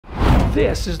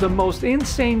This is the most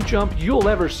insane jump you'll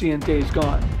ever see in Days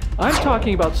Gone. I'm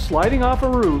talking about sliding off a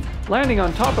roof, landing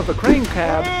on top of a crane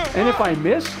cab, and if I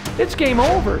miss, it's game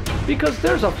over, because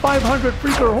there's a 500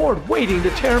 freaker horde waiting to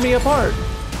tear me apart.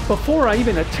 Before I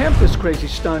even attempt this crazy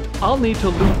stunt, I'll need to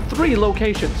loot 3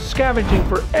 locations, scavenging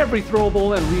for every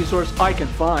throwable and resource I can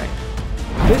find.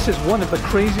 This is one of the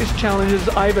craziest challenges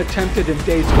I've attempted in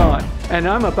Days Gone, and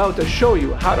I'm about to show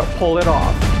you how to pull it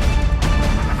off.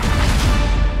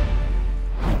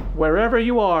 Wherever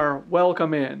you are,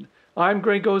 welcome in. I'm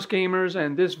Grey Ghost Gamers,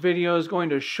 and this video is going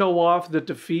to show off the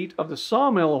defeat of the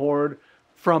Sawmill Horde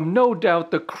from no doubt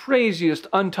the craziest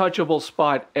untouchable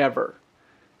spot ever.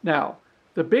 Now,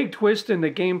 the big twist in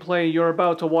the gameplay you're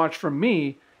about to watch from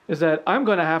me is that I'm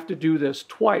going to have to do this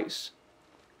twice.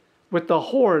 With the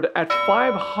Horde at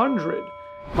 500,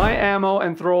 my ammo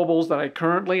and throwables that I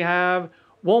currently have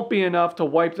won't be enough to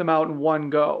wipe them out in one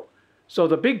go. So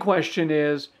the big question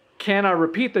is, can I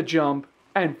repeat the jump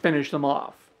and finish them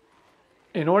off?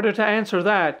 In order to answer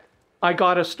that, I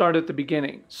gotta start at the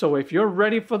beginning. So if you're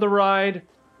ready for the ride,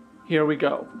 here we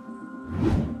go.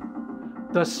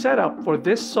 The setup for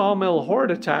this Sawmill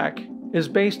Horde attack is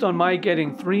based on my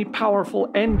getting 3 powerful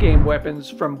endgame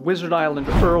weapons from Wizard Island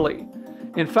early.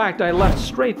 In fact, I left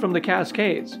straight from the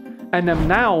Cascades, and am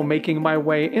now making my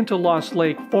way into Lost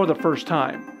Lake for the first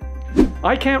time.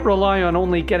 I can't rely on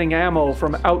only getting ammo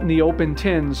from out in the open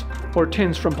tins or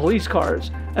tins from police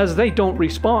cars, as they don't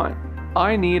respawn.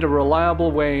 I need a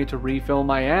reliable way to refill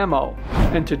my ammo,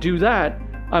 and to do that,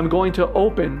 I'm going to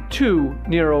open 2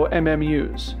 Nero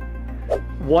MMUs.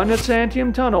 One at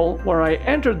Santiam Tunnel, where I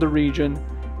entered the region,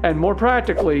 and more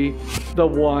practically, the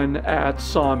one at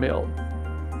Sawmill.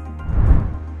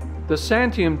 The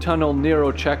Santiam Tunnel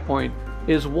Nero checkpoint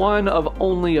is one of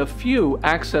only a few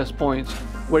access points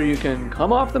where you can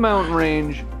come off the mountain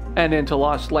range and into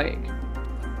Lost Lake.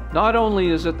 Not only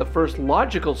is it the first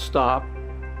logical stop,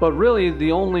 but really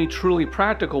the only truly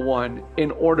practical one in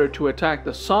order to attack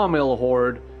the Sawmill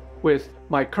Horde with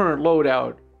my current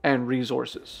loadout and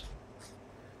resources.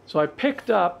 So I picked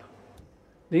up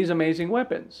these amazing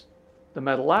weapons: the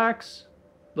metal axe,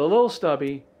 the little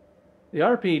stubby, the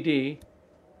RPD,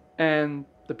 and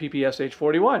the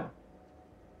PPSH-41.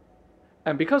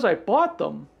 And because I bought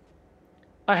them,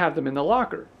 I have them in the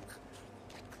locker.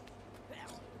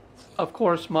 Of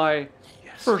course, my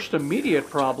first immediate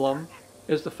problem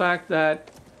is the fact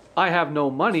that I have no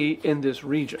money in this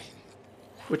region,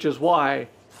 which is why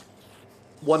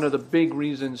one of the big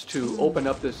reasons to open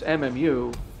up this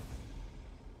MMU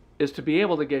is to be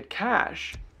able to get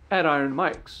cash at Iron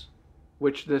Mike's,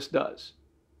 which this does.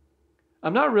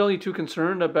 I'm not really too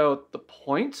concerned about the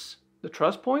points, the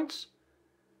trust points,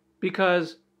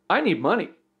 because I need money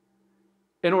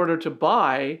in order to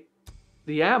buy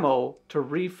the ammo to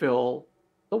refill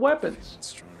the weapons.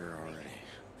 Stronger already.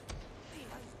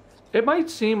 It might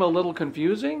seem a little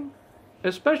confusing,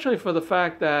 especially for the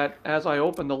fact that as I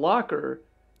open the locker,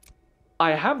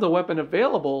 I have the weapon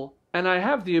available and I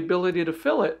have the ability to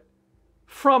fill it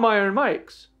from Iron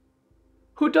Mike's,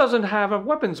 who doesn't have a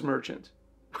weapons merchant.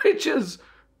 Which is,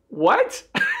 what?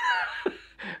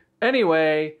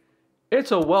 Anyway,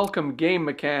 it's a welcome game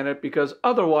mechanic, because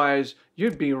otherwise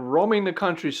you'd be roaming the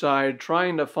countryside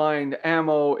trying to find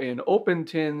ammo in open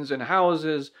tins and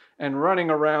houses and running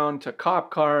around to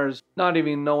cop cars, not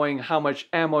even knowing how much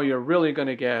ammo you're really going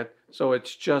to get. So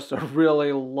it's just a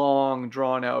really long,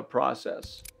 drawn out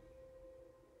process.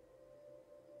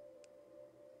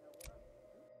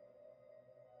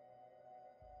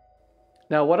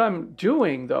 Now what I'm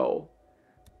doing though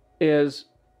is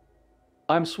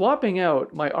I'm swapping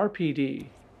out my RPD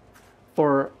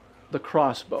for the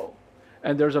crossbow.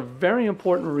 And there's a very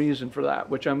important reason for that,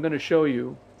 which I'm going to show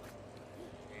you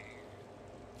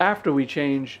after we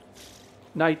change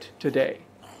night to day.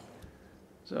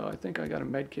 So I think I got a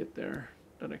med kit there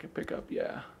that I can pick up,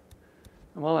 yeah.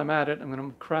 And while I'm at it, I'm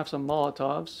going to craft some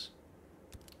Molotovs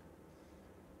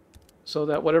so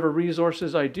that whatever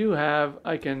resources I do have,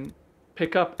 I can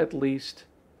pick up at least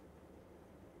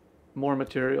more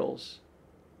materials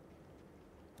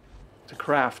to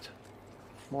craft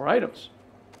more items.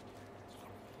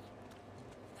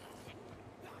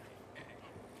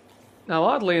 Now,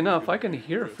 oddly enough, I can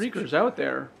hear freakers out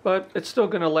there, but it's still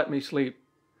going to let me sleep.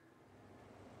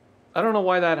 I don't know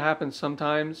why that happens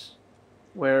sometimes,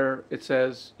 where it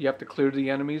says you have to clear the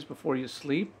enemies before you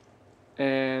sleep,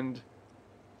 and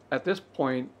at this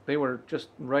point, they were just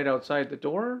right outside the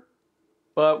door.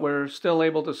 But we're still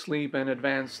able to sleep and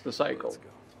advance the cycle.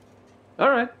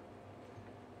 Alright.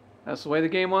 That's the way the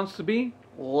game wants to be.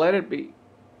 Let it be.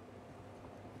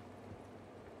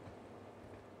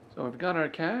 So we've got our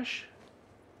cash.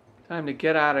 Time to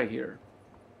get out of here.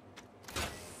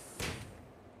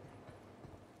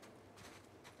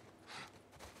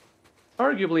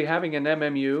 Arguably, having an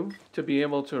MMU to be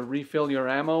able to refill your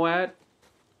ammo at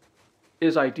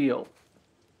is ideal,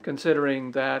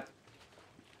 considering that,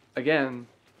 again,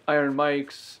 Iron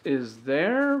Mike's is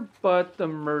there, but the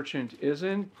merchant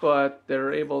isn't, but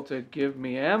they're able to give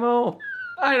me ammo.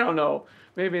 I don't know.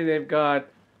 Maybe they've got,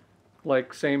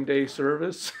 like, same-day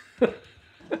service.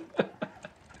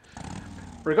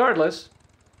 Regardless,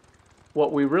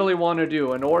 what we really want to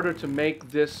do in order to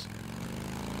make this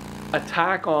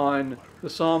attack on the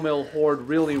Sawmill Horde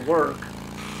really work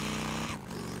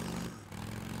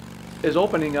is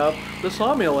opening up the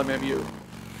Sawmill MMU,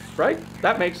 right?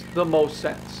 That makes the most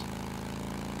sense.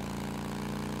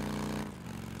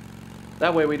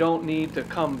 That way we don't need to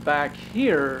come back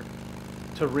here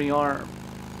to rearm.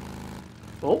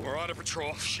 Oh. We're on a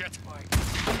patrol. Shit.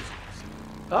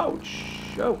 Ouch.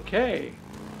 Okay.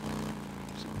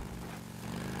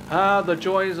 Ah, the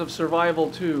joys of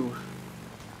survival too.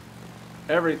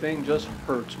 Everything just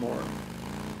hurts more.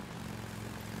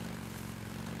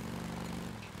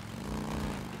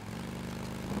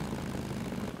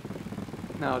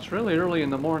 Now it's really early in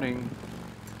the morning,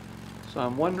 so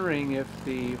I'm wondering if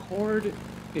the horde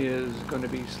is going to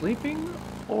be sleeping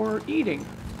or eating.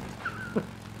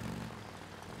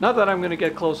 Not that I'm going to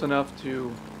get close enough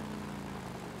to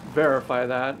verify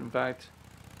that. In fact,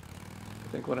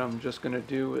 I think what I'm just going to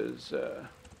do is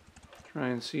try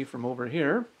and see from over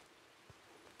here.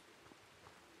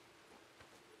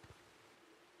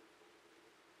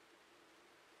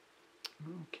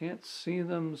 Can't see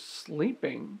them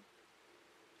sleeping.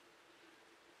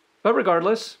 But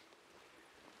regardless,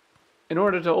 in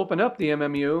order to open up the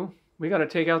MMU, we got to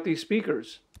take out these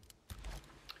speakers.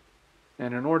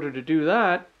 And in order to do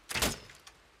that,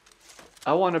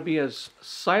 I want to be as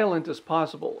silent as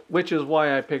possible, which is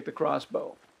why I picked the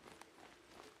crossbow.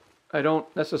 I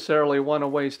don't necessarily want to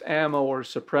waste ammo or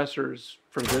suppressors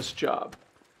for this job.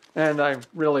 And I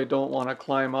really don't want to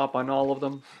climb up on all of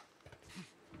them.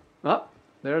 Oh,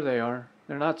 there they are.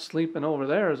 They're not sleeping over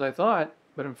there as I thought,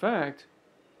 but in fact,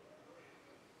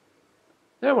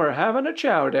 they were having a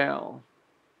chow down.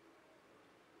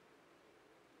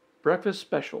 Breakfast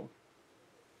special.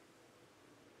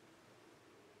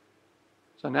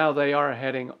 So now they are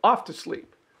heading off to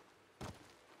sleep,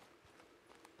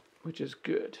 which is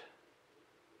good.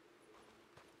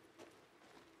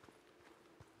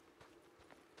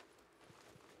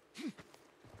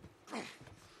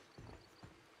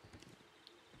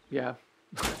 Yeah,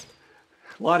 a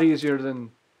lot easier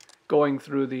than going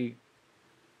through the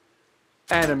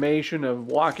animation of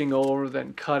walking over,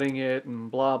 then cutting it, and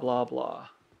blah, blah, blah.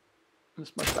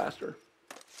 It's much faster.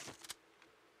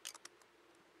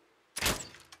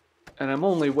 And I'm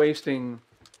only wasting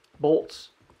bolts,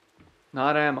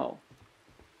 not ammo.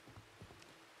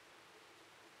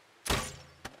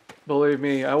 Believe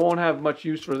me, I won't have much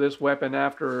use for this weapon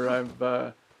after I've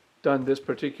done this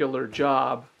particular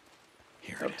job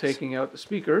of taking out the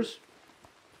speakers.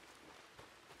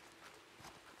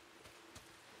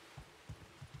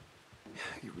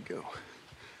 Here we go.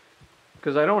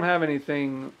 Because I don't have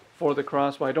anything for the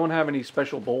crossbow. I don't have any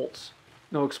special bolts.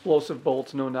 No explosive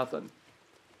bolts, no nothing.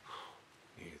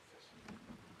 Need this.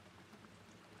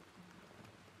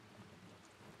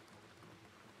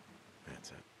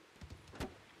 That's it.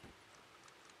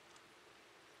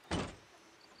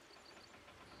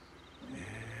 And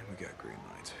we got green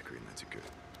lights. Green lights are good.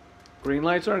 Green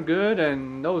lights are good,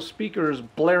 and no speakers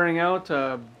blaring out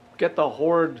to get the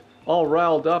horde all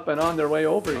riled up and on their way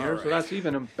over here, so that's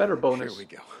even a better bonus. Here we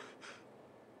go.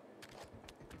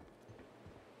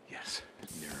 Yes,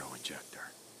 Nero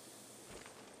injector.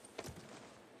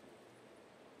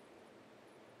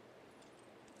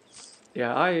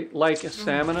 Yeah, I like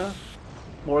stamina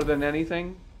more than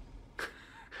anything,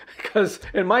 because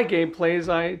in my gameplays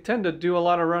I tend to do a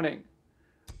lot of running.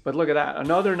 But look at that,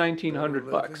 another 1900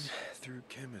 bucks. Through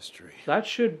chemistry. That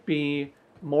should be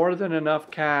more than enough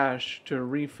cash to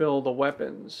refill the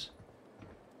weapons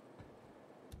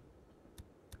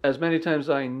as many times as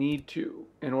I need to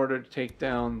in order to take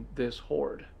down this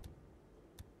horde.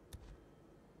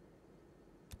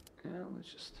 Yeah,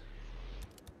 let's just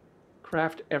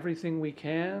craft everything we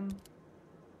can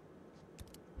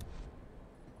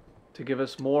to give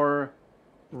us more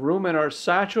room in our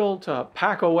satchel to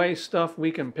pack away stuff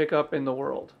we can pick up in the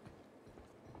world.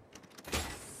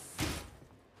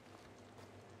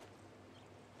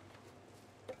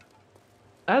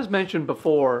 As mentioned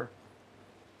before,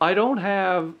 I don't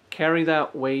carry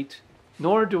that weight,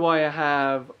 nor do I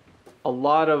have a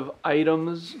lot of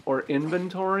items or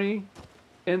inventory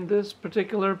in this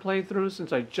particular playthrough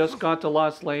since I just got to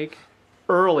Lost Lake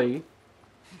early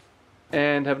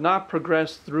and have not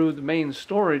progressed through the main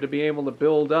story to be able to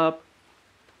build up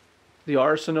the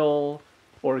arsenal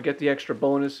or get the extra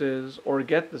bonuses or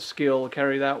get the skill,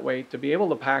 carry that weight to be able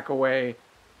to pack away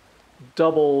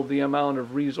double the amount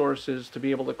of resources to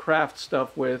be able to craft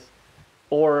stuff with,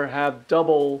 or have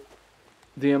double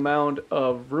the amount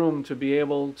of room to be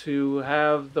able to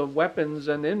have the weapons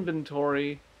and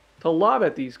inventory to lob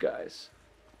at these guys.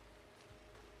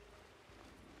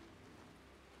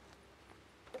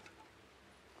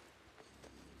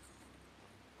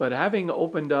 But having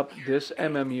opened up this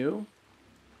MMU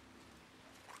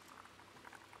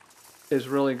is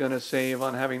really going to save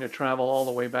on having to travel all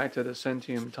the way back to the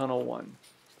Centium Tunnel one.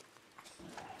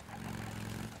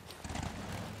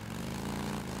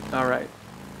 Alright,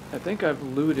 I think I've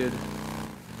looted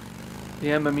the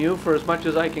MMU for as much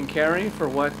as I can carry for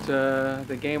what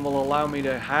the game will allow me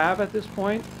to have at this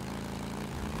point.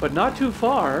 But not too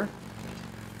far.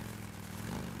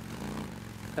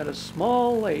 At a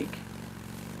small lake.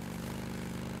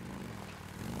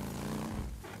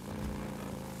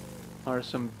 Are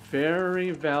some very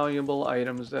valuable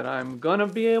items that I'm gonna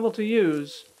be able to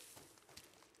use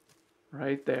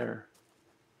right there.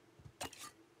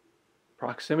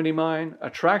 Proximity mine, a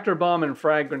tractor bomb, and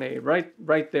frag grenade.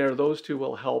 Right there, those two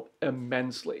will help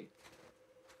immensely.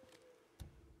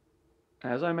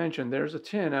 As I mentioned, there's a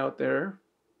tin out there.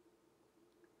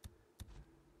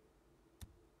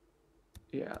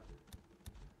 Yeah.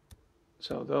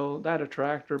 So though that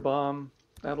attractor bomb,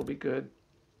 that'll be good.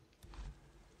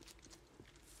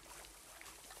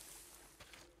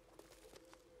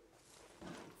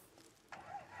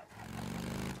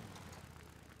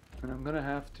 And I'm gonna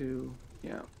have to,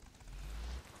 yeah,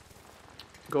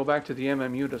 go back to the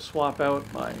MMU to swap out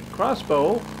my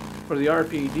crossbow for the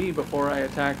RPD before I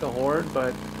attack the horde,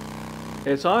 but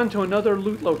it's on to another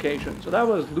loot location. So that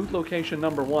was loot location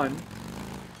number 1.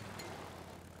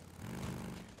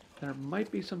 There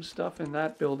might be some stuff in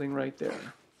that building right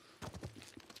there.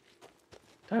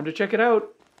 Time to check it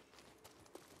out.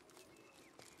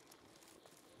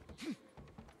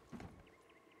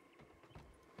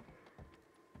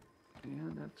 Yeah,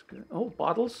 that's good. Oh,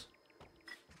 bottles.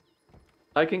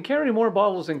 I can carry more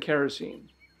bottles than kerosene.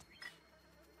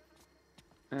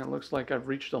 And it looks like I've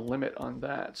reached a limit on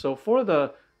that. So for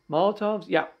the Molotovs,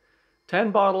 yeah,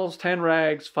 10 bottles, 10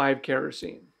 rags, 5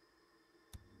 kerosene.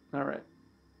 All right.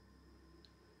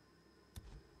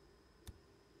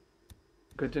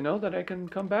 Good to know that I can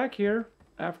come back here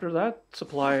after that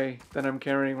supply that I'm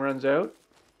carrying runs out.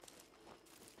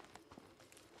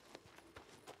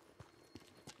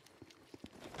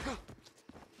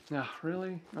 Ah,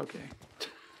 really? Okay.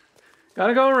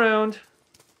 Gotta go around.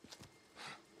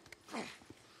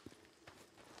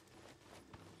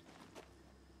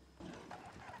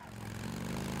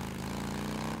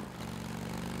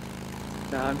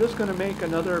 Now I'm just gonna make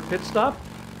another pit stop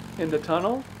in the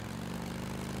tunnel.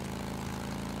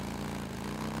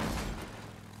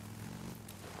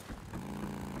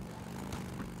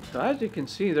 So as you can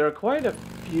see, there are quite a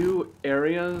few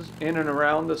areas in and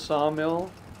around the sawmill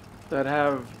that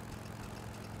have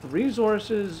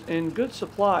resources in good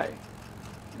supply.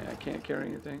 Yeah, I can't carry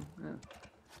anything. Yeah.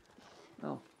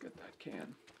 I'll get that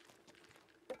can.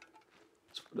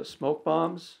 It's for the smoke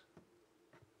bombs.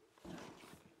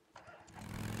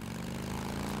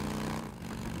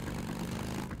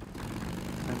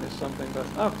 I missed something, but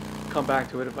I'll come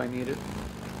back to it if I need it.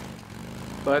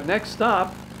 But next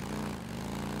stop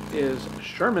is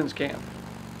Sherman's camp.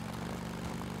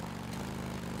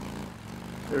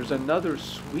 There's another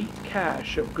sweet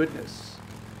cache of goodness.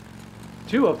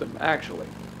 2 of them, actually.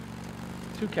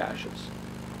 2 caches.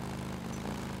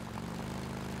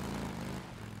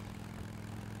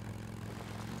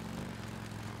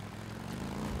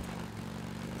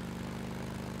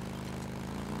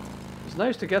 It's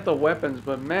nice to get the weapons,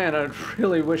 but man, I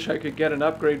really wish I could get an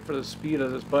upgrade for the speed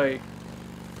of this bike.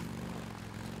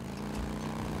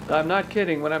 I'm not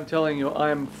kidding when I'm telling you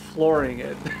I'm flooring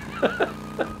it.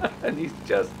 And he's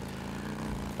just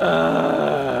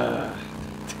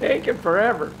taking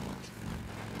forever.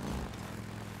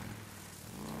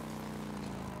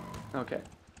 Okay.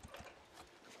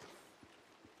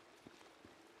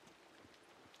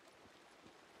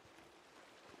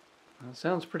 Well, it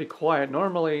sounds pretty quiet.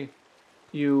 Normally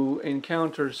you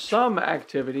encounter some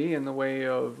activity in the way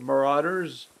of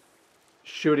marauders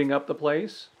shooting up the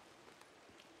place.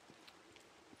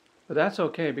 But that's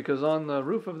okay, because on the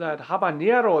roof of that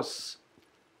Habaneros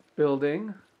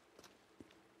building,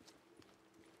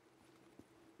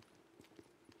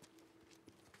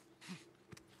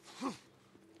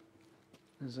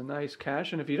 There's a nice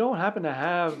cache, and if you don't happen to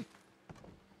have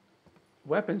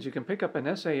weapons, you can pick up an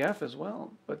SAF as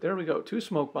well. But there we go, 2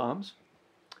 smoke bombs.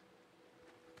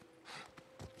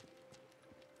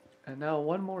 And now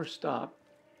one more stop.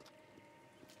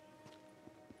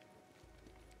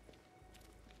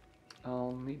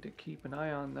 I'll need to keep an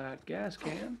eye on that gas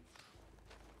can.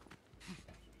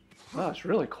 Wow, it's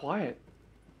really quiet.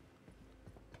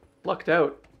 Lucked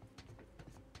out.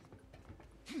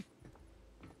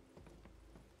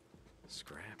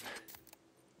 Scrap.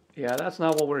 Yeah, that's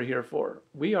not what we're here for.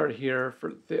 We are here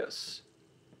for this.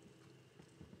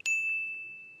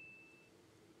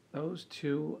 Those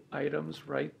 2 items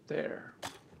right there.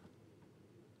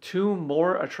 2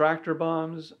 more attractor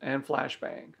bombs and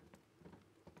flashbang.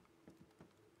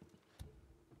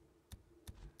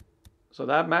 So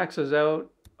that maxes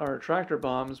out our attractor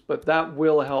bombs, but that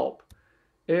will help.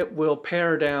 It will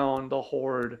pare down the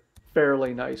horde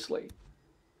fairly nicely.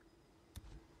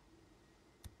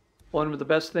 One of the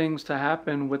best things to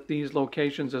happen with these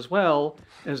locations as well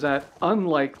is that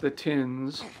unlike the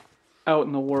tins out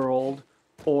in the world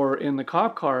or in the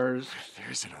cop cars,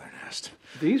 There's another nest.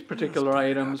 these particular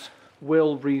items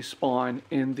will respawn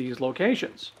in these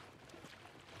locations.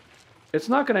 It's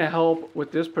not going to help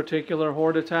with this particular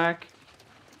horde attack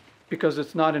because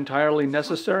it's not entirely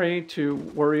necessary to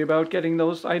worry about getting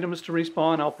those items to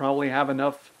respawn. I'll probably have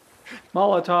enough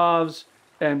Molotovs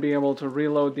and be able to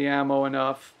reload the ammo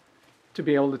enough to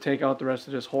be able to take out the rest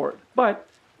of this horde. But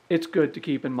it's good to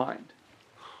keep in mind.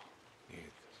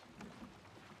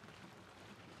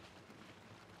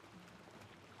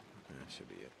 That should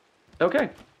be it. Okay,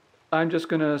 I'm just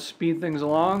going to speed things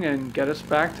along and get us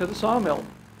back to the sawmill.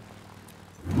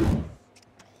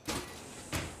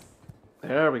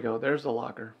 There we go. There's the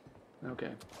locker.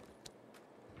 Okay.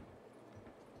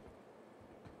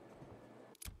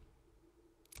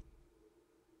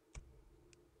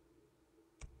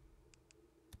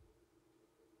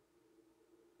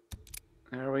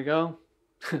 There we go.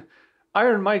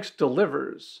 Iron Mike's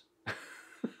delivers.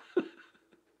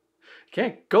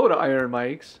 Can't go to Iron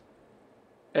Mike's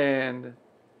and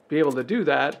be able to do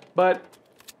that, but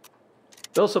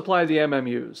they'll supply the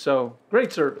MMUs, so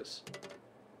great service.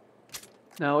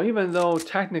 Now, even though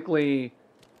technically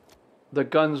the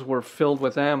guns were filled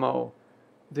with ammo,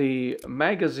 the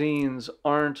magazines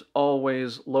aren't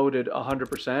always loaded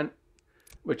 100%,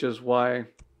 which is why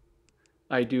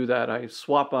I do that. I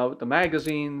swap out the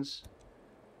magazines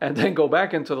and then go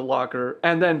back into the locker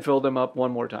and then fill them up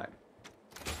one more time.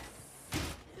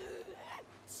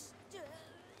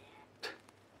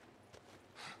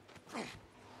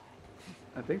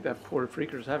 I think that poor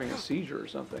freaker's having a seizure or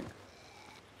something.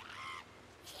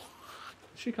 Is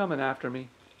she coming after me?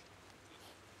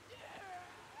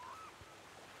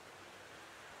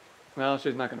 Well,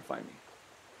 she's not going to find me.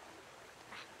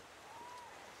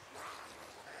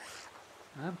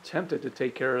 I'm tempted to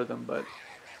take care of them, but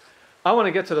I want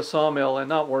to get to the sawmill and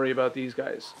not worry about these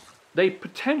guys. They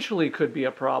potentially could be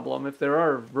a problem if there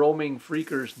are roaming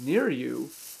freakers near you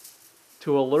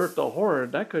to alert the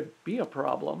horde. That could be a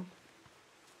problem.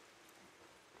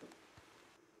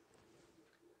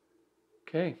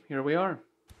 Okay, here we are.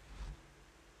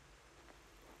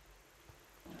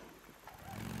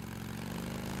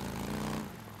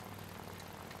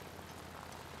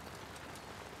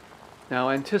 Now,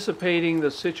 anticipating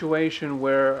the situation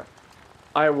where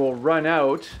I will run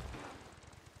out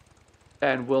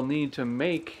and will need to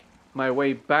make my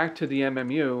way back to the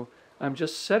MMU, I'm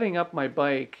just setting up my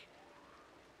bike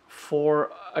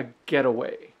for a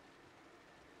getaway.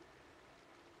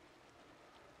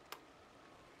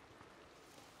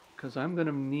 Because I'm going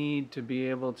to need to be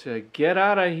able to get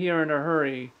out of here in a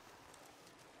hurry,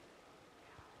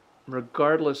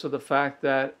 regardless of the fact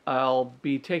that I'll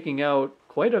be taking out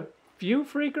quite a few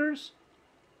freakers.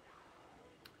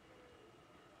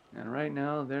 And right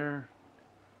now they're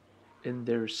in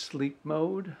their sleep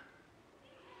mode.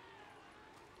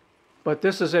 But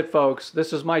this is it, folks.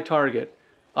 This is my target.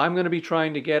 I'm going to be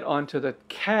trying to get onto the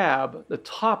cab, the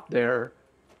top there,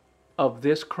 of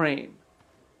this crane.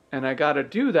 And I got to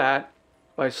do that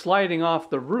by sliding off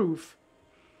the roof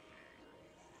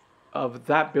of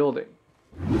that building.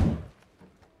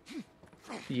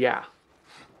 Yeah.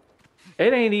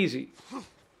 It ain't easy.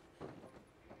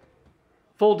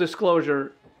 Full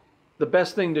disclosure, the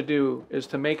best thing to do is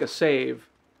to make a save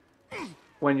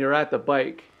when you're at the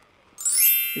bike.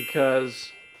 Because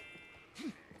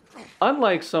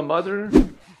unlike some other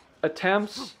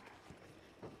attempts,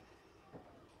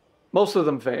 most of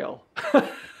them fail.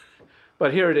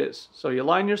 But here it is. So you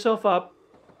line yourself up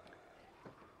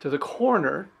to the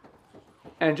corner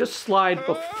and just slide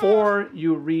before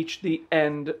you reach the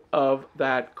end of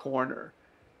that corner.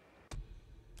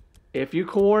 If you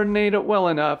coordinate it well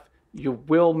enough, you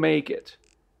will make it.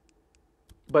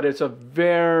 But it's a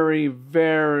very,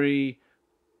 very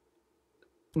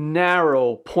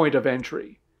narrow point of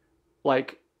entry.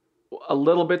 Like a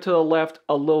little bit to the left,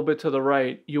 a little bit to the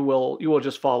right, you will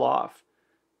just fall off.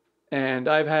 And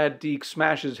I've had Deke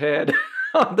smash his head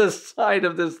on the side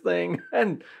of this thing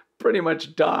and pretty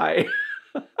much die.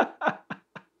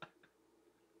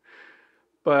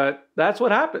 But that's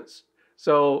what happens.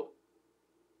 So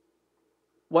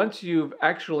once you've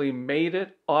actually made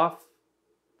it off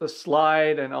the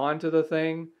slide and onto the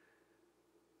thing,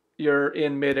 you're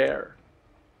in midair.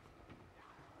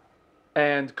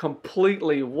 And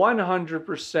completely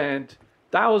 100%,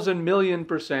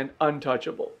 1,000,000,000%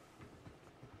 untouchable.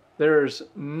 There's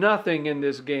nothing in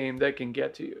this game that can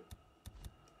get to you.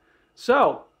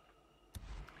 So,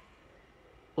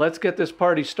 let's get this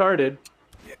party started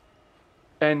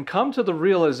and come to the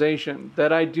realization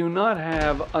that I do not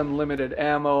have unlimited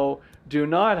ammo, do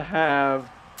not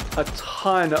have a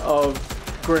ton of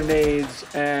grenades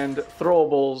and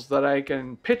throwables that I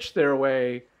can pitch their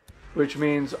way, which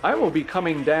means I will be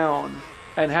coming down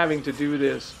and having to do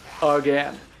this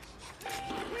again.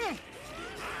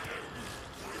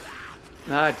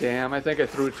 Ah, damn, I think I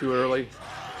threw it too early.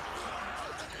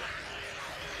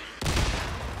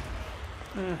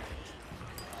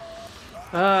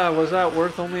 Was that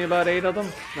worth only about 8 of them?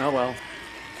 Oh well.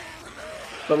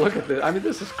 But look at this. I mean,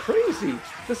 this is crazy.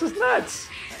 This is nuts.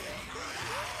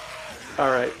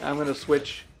 Alright, I'm gonna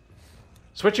switch.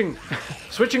 Switching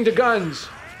to guns.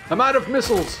 I'm out of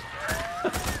missiles.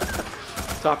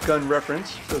 Top Gun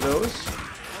reference for those.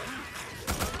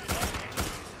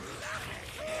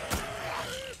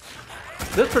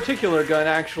 This particular gun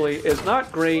actually is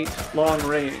not great long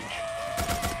range.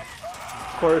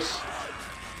 Of course,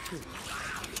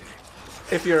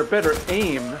 if you're a better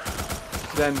aim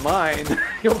than mine,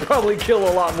 you'll probably kill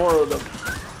a lot more of them.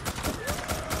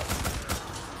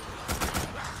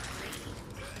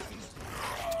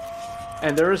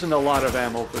 And there isn't a lot of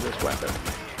ammo for this weapon.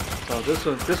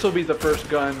 So this will be the first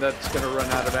gun that's going to run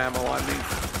out of ammo on me.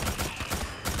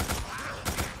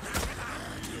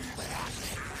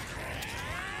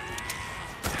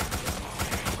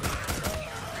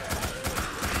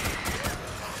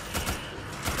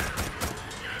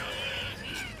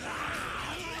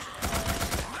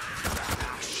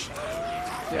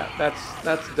 Yeah,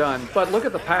 that's done. But look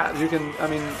at the path.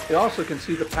 You also can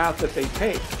see the path that they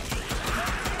take,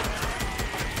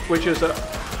 which is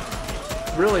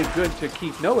really good to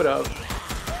keep note of,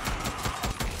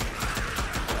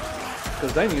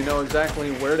 because then you know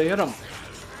exactly where to hit them.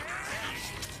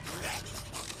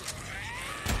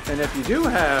 And if you do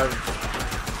have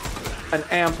an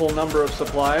ample number of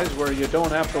supplies where you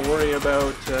don't have to worry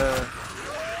about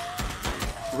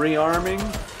rearming,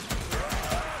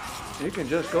 you can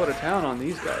just go to town on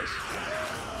these guys.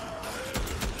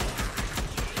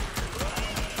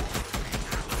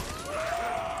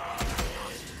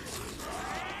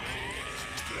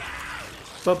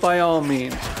 But by all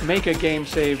means, make a game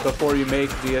save before you make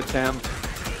the attempt.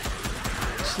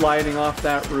 Sliding off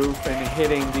that roof and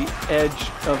hitting the edge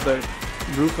of the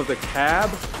roof of the cab,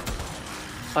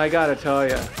 I gotta tell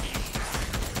you,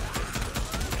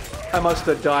 I must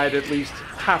have died at least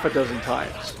half a dozen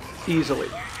times, easily.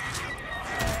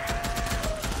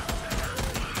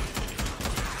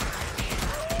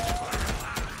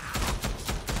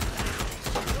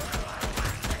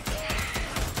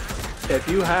 If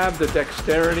you have the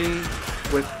dexterity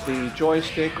with the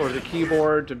joystick or the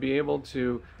keyboard to be able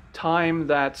to time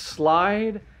that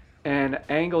slide and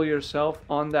angle yourself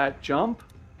on that jump,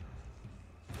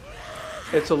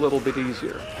 it's a little bit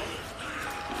easier.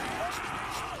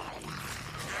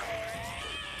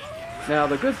 Now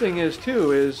the good thing is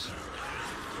too is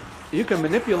you can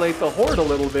manipulate the horde a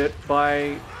little bit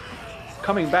by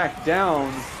coming back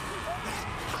down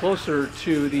closer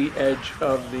to the edge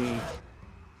of the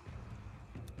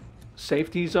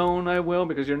safety zone,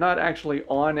 because you're not actually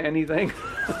on anything.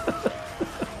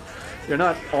 You're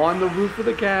not on the roof of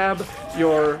the cab,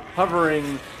 you're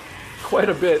hovering quite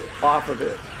a bit off of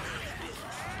it.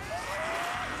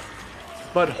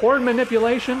 But horde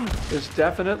manipulation is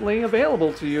definitely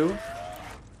available to you.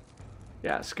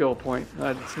 Yeah, skill point.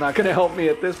 It's not going to help me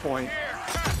at this point.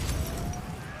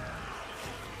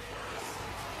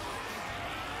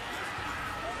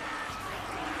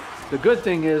 The good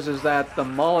thing is that the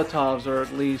Molotovs are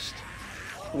at least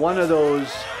one of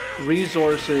those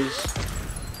resources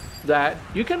that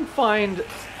you can find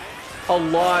a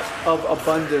lot of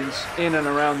abundance in and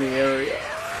around the area.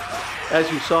 As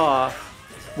you saw,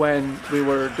 when we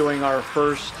were doing our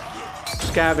first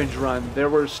scavenge run. There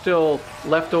were still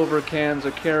leftover cans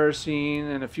of kerosene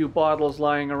and a few bottles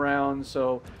lying around,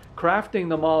 so crafting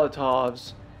the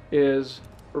Molotovs is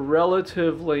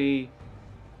relatively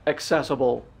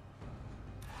accessible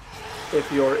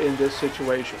if you're in this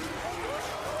situation.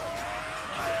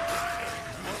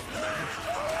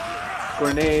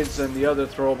 Grenades and the other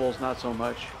throwables, not so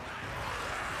much.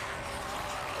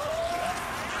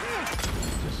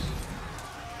 Just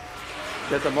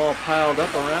get them all piled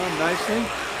up around nicely.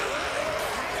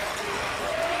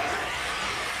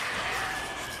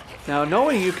 Now,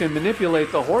 knowing you can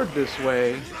manipulate the horde this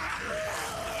way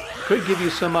could give you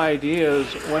some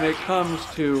ideas when it comes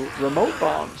to remote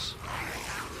bombs.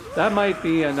 That might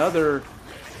be another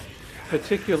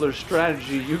particular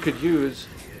strategy you could use,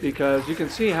 because you can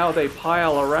see how they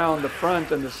pile around the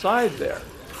front and the side there.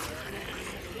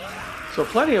 So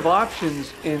plenty of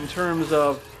options in terms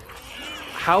of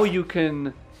how you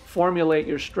can formulate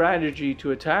your strategy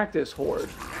to attack this horde.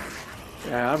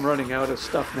 Yeah, I'm running out of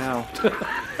stuff now.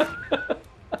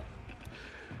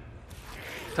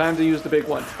 Time to use the big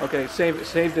one. Okay,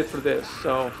 saved it for this.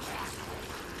 So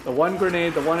the one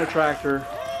grenade, the one attractor.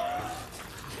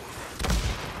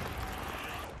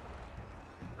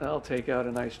 I'll take out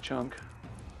a nice chunk.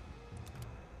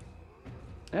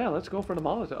 Yeah, let's go for the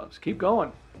Molotovs. Keep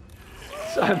going.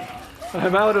 So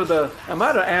I'm out of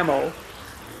ammo.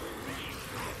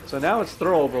 So now it's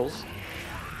throwables.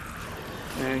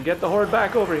 And get the horde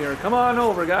back over here. Come on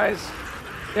over, guys.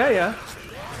 Yeah.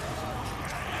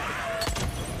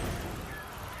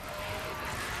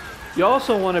 You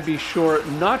also want to be sure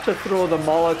not to throw the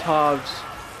Molotovs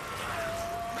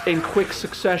in quick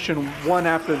succession, one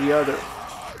after the other,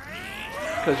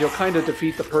 because you'll kind of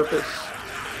defeat the purpose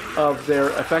of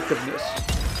their effectiveness.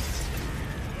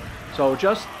 So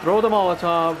just throw the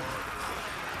Molotov,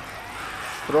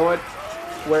 throw it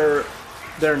where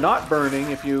they're not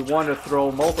burning if you want to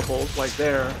throw multiples like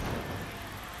there,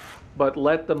 but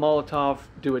let the Molotov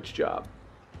do its job.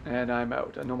 And I'm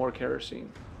out. No more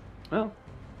kerosene. Well,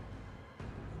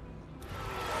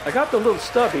 I got the little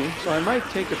stubby, so I might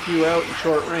take a few out in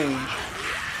short range.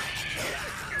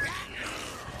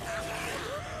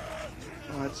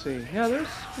 Let's see. Yeah, there's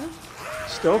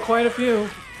still quite a few.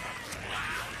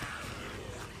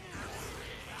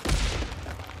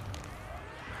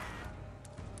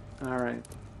 All right.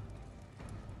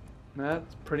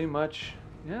 That's pretty much,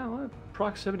 yeah, well,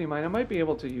 proximity mine. I might be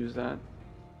able to use that.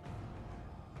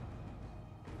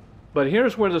 But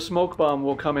here's where the smoke bomb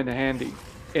will come in handy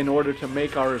in order to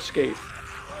make our escape.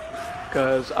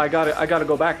 Because I gotta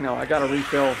go back now. I gotta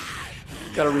refill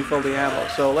the ammo.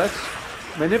 So let's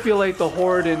manipulate the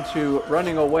horde into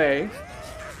running away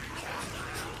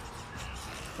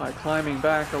by climbing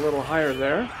back a little higher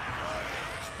there.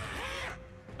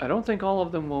 I don't think all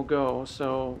of them will go,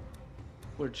 so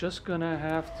we're just gonna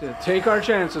have to take our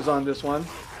chances on this one.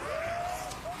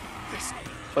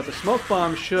 But the smoke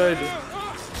bomb should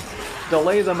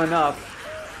delay them enough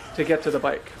to get to the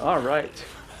bike. All right.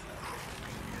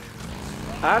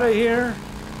 Out of here.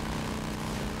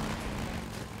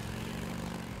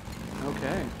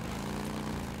 Okay.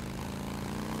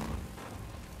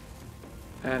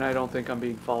 And I don't think I'm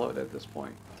being followed at this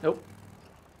point. Nope.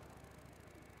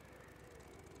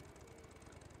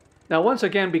 Now, once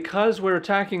again, because we're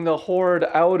attacking the horde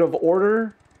out of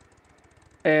order,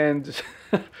 and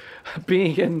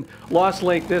being in Lost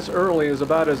Lake this early is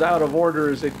about as out of order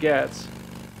as it gets,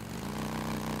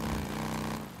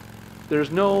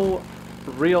 there's no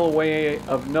real way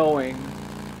of knowing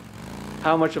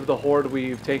how much of the horde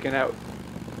we've taken out.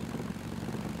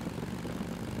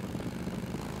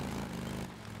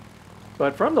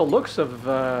 But from the looks of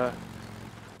the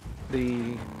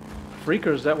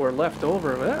freakers that were left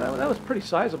over, that was pretty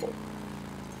sizable.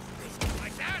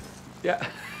 Like that? Yeah.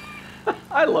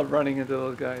 I love running into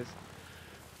those guys.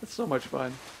 It's so much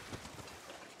fun.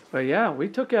 But yeah,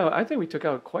 I think we took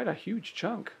out quite a huge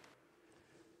chunk.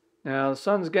 Now the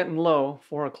sun's getting low,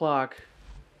 4 o'clock.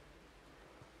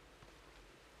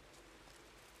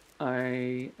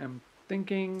 I am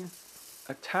thinking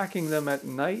attacking them at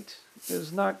night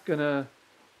is not gonna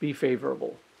be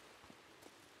favorable.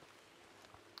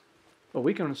 But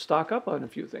we can stock up on a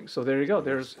few things. So there you go.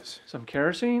 There's some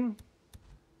kerosene.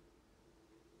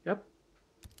 Yep.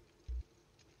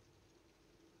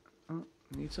 Oh,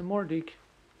 need some more, Deke.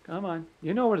 Come on.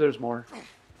 You know where there's more.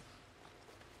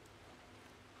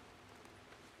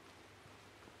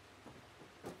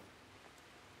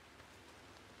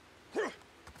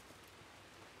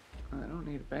 I don't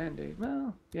need a band-aid.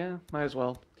 Well, yeah, might as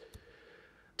well.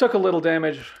 Took a little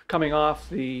damage coming off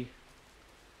the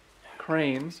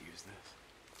crane. Use this.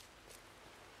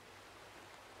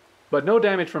 But no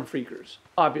damage from freakers,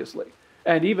 obviously.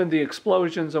 And even the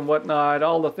explosions and whatnot,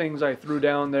 all the things I threw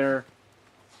down there,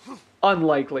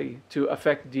 unlikely to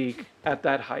affect Deke at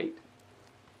that height.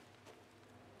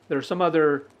 There's some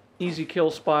other easy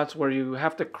kill spots where you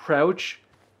have to crouch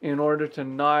in order to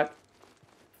not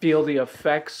feel the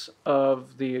effects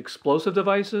of the explosive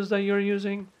devices that you're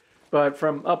using. But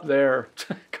from up there,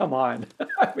 come on.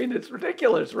 I mean, it's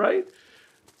ridiculous, right?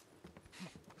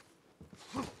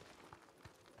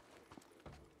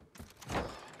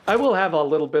 I will have a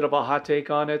little bit of a hot take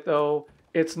on it, though.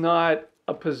 It's not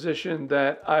a position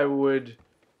that I would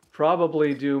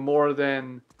probably do more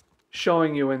than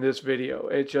showing you in this video.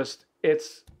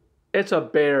 It's a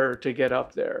bear to get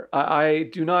up there. I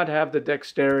do not have the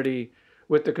dexterity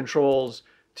with the controls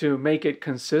to make it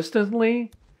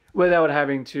consistently without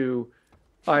having to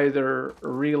either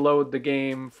reload the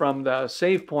game from the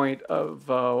save point of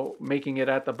making it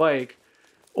at the bike,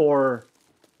 or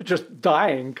just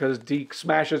dying because Deke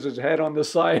smashes his head on the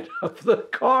side of the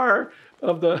car,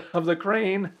 of the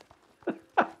crane,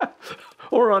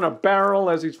 or on a barrel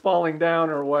as he's falling down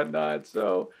or whatnot.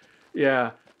 So,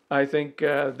 yeah, I think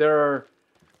there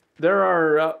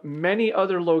are many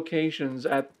other locations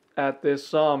at this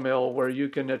sawmill where you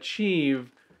can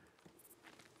achieve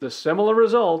the similar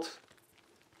result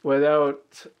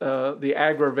without the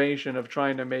aggravation of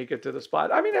trying to make it to the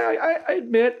spot. I mean, I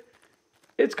admit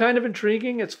it's kind of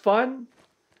intriguing. It's fun.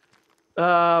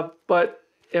 But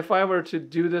if I were to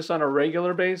do this on a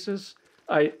regular basis,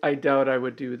 I doubt I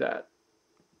would do that.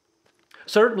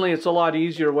 Certainly, it's a lot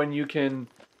easier when you can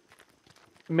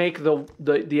make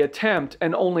the attempt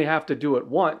and only have to do it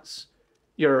once.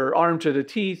 You're armed to the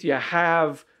teeth. You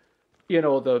have, you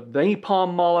know, the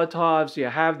napalm Molotovs. You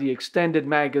have the extended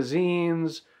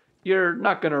magazines. You're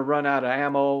not going to run out of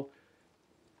ammo.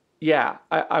 Yeah,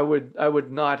 I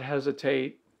would not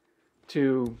hesitate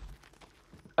to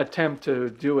attempt to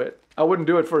do it. I wouldn't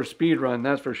do it for a speed run,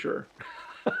 that's for sure.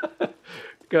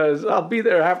 Because I'll be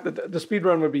there, half the speed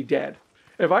run would be dead.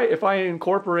 If I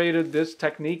incorporated this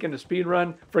technique into speed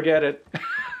run, forget it.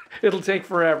 It'll take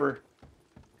forever.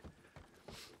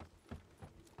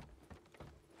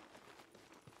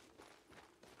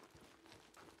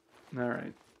 All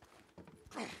right.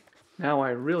 Now I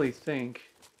really think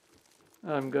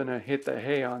I'm gonna hit the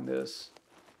hay on this.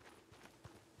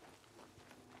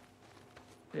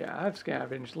 Yeah, I've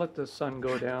scavenged. Let the sun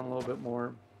go down a little bit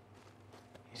more.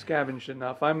 Scavenged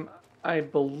enough. I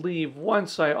believe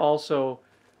once I also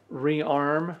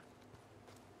rearm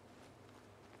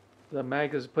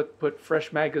the put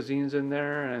fresh magazines in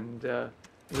there and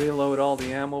reload all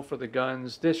the ammo for the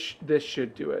guns. This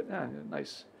should do it.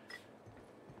 Nice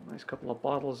couple of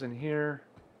bottles in here.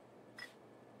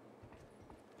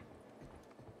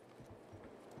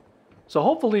 So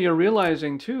hopefully you're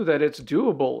realizing too that it's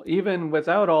doable even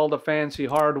without all the fancy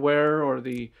hardware or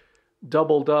the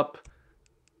doubled up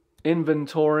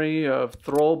inventory of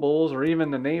throwables or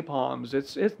even the napalms.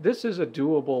 This is a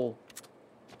doable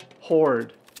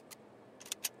horde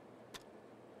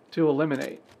to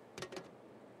eliminate.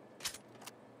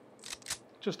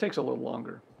 Just takes a little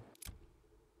longer.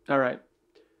 All right.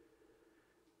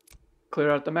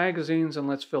 Clear out the magazines and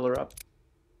let's fill her up.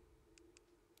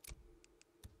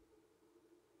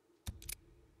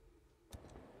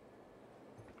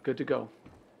 Good to go.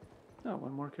 Oh,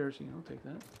 one more kerosene. I'll take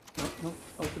that. No,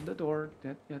 open the door.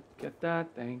 Get that.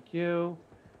 Thank you.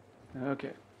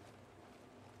 Okay.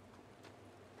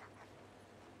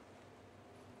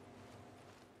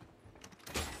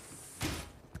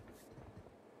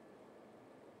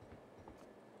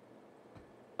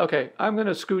 Okay, I'm going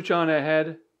to scooch on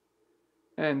ahead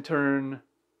and turn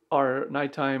our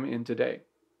nighttime into day.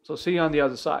 So see you on the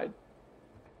other side.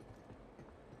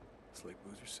 It's like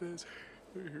Boozer says,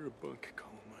 I hear a bunk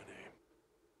calling my name.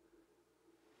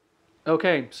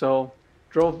 Okay, so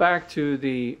drove back to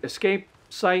the escape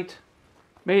site,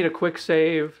 made a quick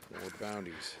save. More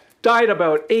bounties. Died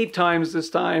about 8 times this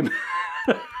time.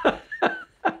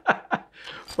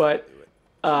 But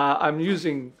I'm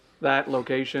using that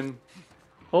location.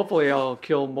 Hopefully I'll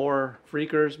kill more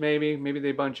freakers, maybe. Maybe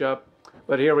they bunch up.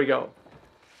 But here we go.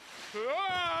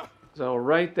 So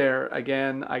right there,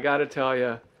 again, I gotta tell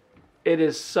you, it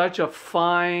is such a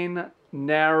fine,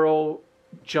 narrow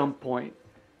jump point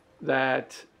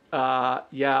that,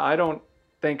 yeah, I don't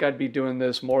think I'd be doing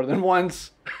this more than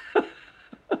once.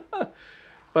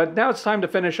 But now it's time to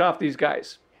finish off these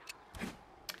guys.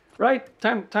 Right?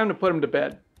 Time to put them to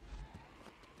bed.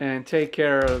 And take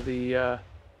care of the,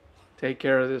 take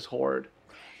care of this horde.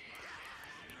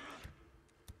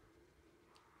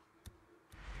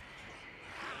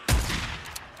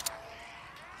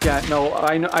 Yeah, Yeah, no,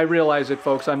 I realize it,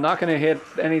 folks. I'm not going to hit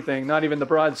anything, not even the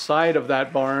broad side of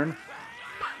that barn,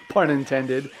 pun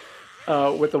intended,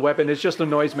 with the weapon. It's just a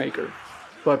noisemaker.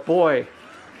 But boy,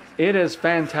 it is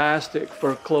fantastic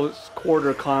for close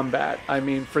quarter combat. I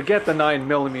mean, forget the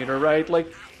 9mm, right?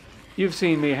 Like, you've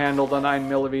seen me handle the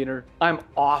 9mm. I'm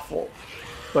awful.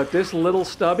 But this little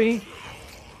stubby,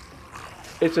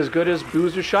 it's as good as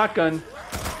Boozer's shotgun.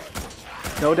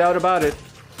 No doubt about it.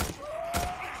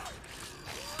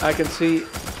 I can see,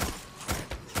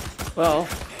 well,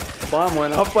 the bomb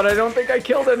went up, but I don't think I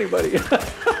killed anybody.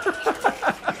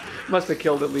 Must have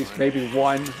killed at least maybe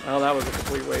one. Oh, that was a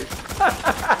complete waste.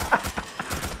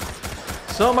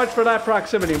 So much for that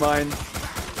proximity mine.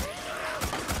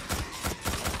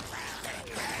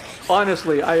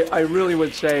 Honestly, I really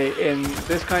would say in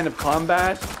this kind of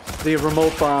combat, the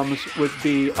remote bombs would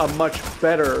be a much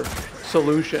better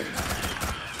solution.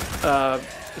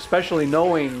 Especially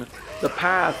knowing the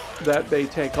path that they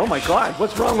take. Oh my god,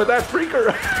 what's wrong with that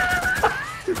freaker?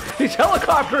 He's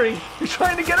helicoptering! He's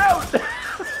trying to get out!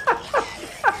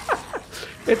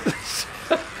 It's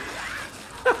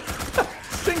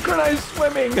synchronized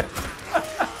swimming!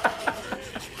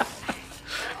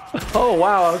 Oh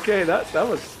wow, okay, that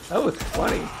was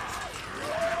funny.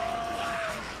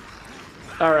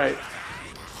 Alright.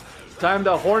 Time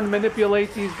to horn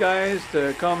manipulate these guys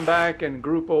to come back and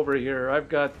group over here. I've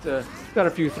got a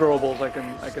few throwables I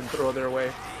can throw their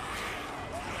way.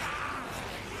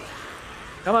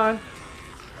 Come on.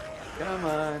 Come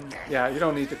on. Yeah, you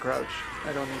don't need to crouch.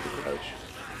 I don't need to crouch.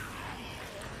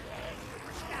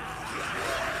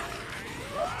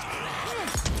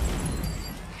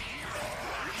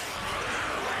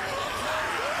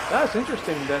 That's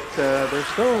interesting that there's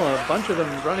still a bunch of them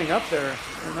running up there.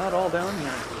 They're not all down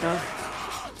here. No.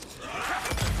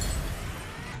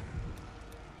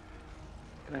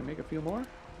 Can I make a few more?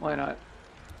 Why not?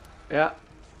 Yeah.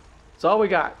 That's all we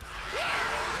got.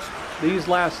 These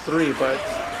last three, but...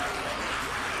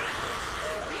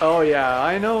 Oh yeah,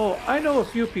 I know a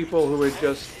few people who would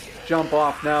just jump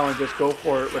off now and just go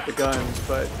for it with the guns,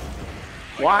 but...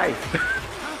 Why?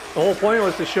 The whole point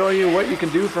was to show you what you can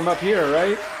do from up here,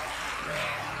 right?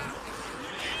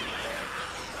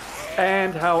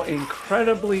 And how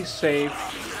incredibly safe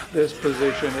this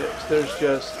position is. There's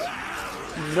just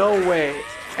no way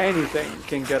anything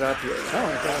can get up here. Oh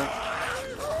my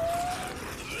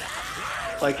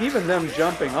god. Like even them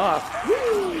jumping off.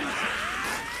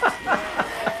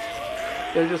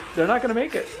 They're not gonna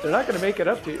make it. They're not gonna make it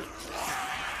up to you.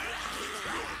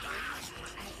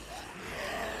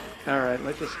 Alright,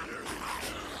 let's just...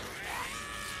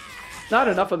 Not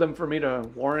enough of them for me to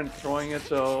warrant throwing it,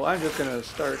 so I'm just gonna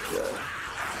start...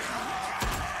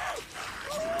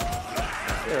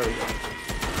 There we go.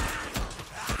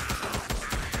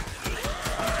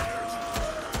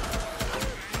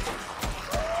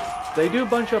 They do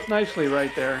bunch up nicely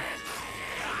right there.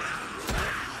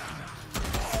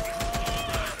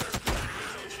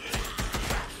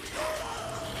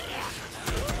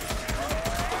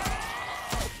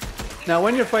 Now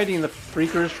when you're fighting the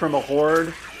freakers from a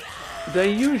horde,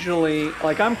 they usually,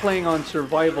 like I'm playing on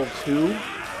Survival 2,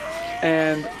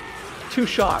 and 2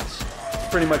 shots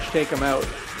pretty much take them out.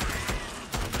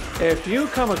 If you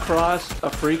come across a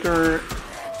freaker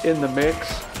in the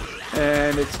mix,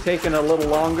 and it's taken a little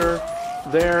longer,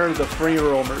 they're the free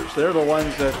roamers. They're the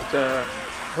ones that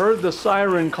heard the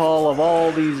siren call of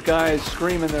all these guys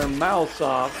screaming their mouths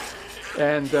off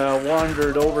and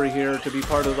wandered over here to be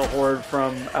part of the horde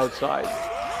from outside.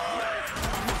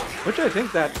 Which I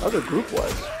think that other group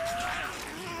was.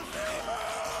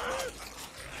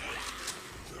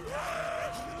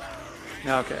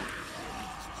 Okay.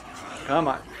 Come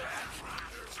on.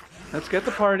 Let's get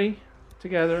the party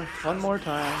together one more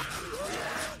time.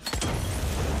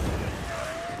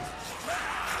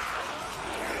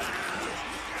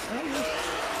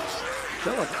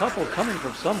 Still a couple coming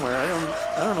from somewhere. I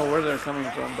don't know where they're coming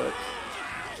from, but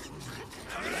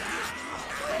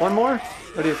one more?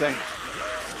 What do you think?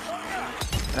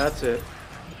 That's it.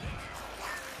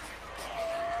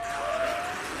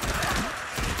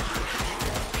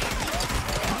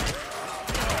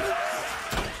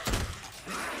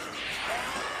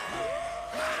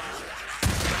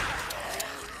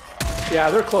 Yeah,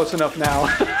 they're close enough now.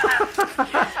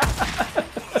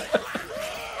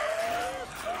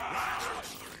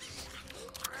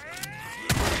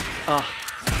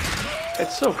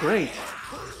 It's so great.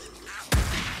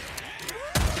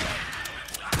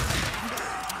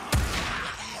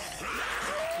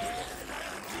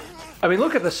 I mean,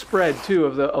 look at the spread too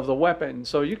of the weapon.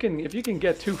 So you can, if you can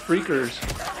get 2 freakers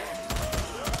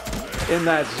in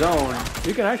that zone,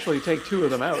 you can actually take 2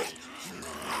 of them out.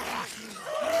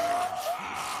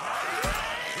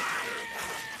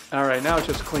 All right, now it's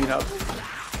just clean up.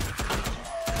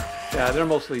 Yeah, they're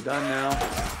mostly done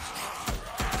now.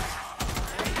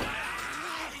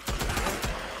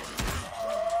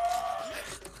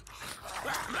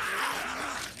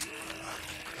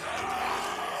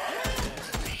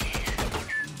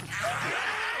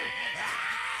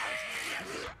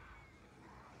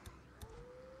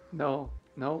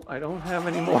 No, I don't have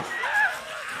any more.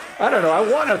 I don't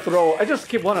know, I just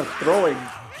keep wanting throwing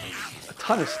a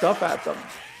ton of stuff at them.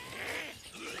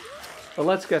 But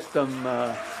let's get them,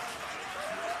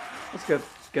 let's get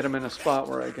them in a spot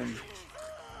where I can,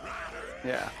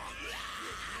 yeah.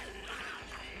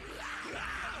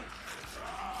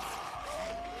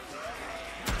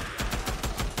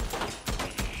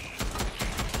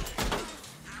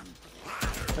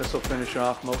 This will finish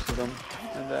off most of them,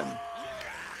 and then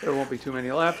there won't be too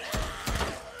many left.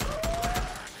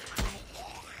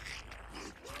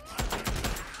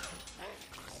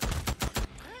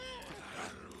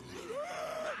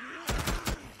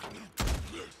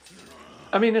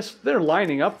 I mean, they're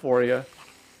lining up for you,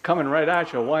 coming right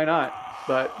at you. Why not?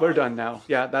 But we're done now.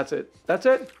 Yeah, that's it. That's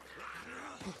it.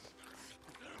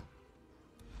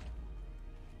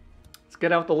 Let's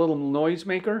get out the little noise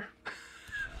maker.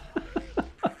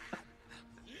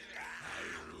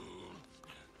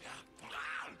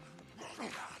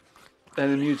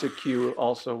 And the music cue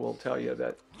also will tell you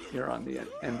that you're on the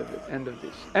end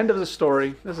of the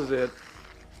story. This is it.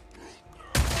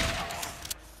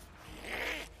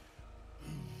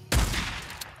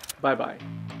 Bye-bye.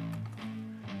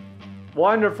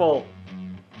 Wonderful.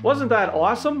 Wasn't that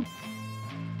awesome?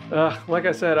 Like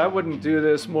I said, I wouldn't do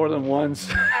this more than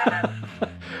once.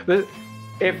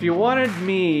 If you wanted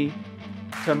me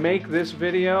to make this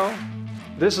video,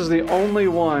 this is the only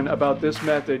one about this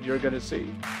method you're going to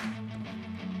see.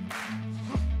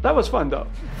 That was fun, though.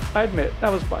 I admit,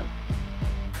 that was fun.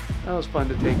 That was fun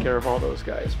to take care of all those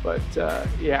guys. But,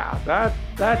 yeah,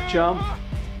 that jump,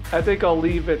 I think I'll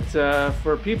leave it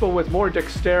for people with more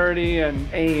dexterity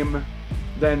and aim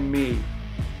than me.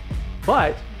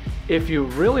 But if you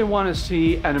really want to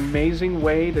see an amazing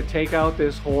way to take out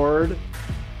this horde,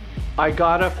 I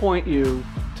gotta point you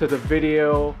to the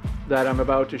video that I'm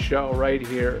about to show right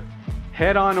here.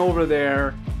 Head on over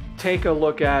there, take a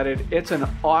look at it. It's an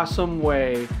awesome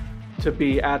way to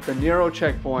be at the Nero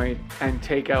checkpoint and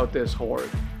take out this horde.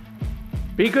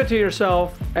 Be good to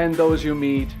yourself and those you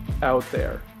meet out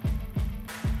there.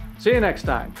 See you next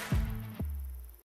time.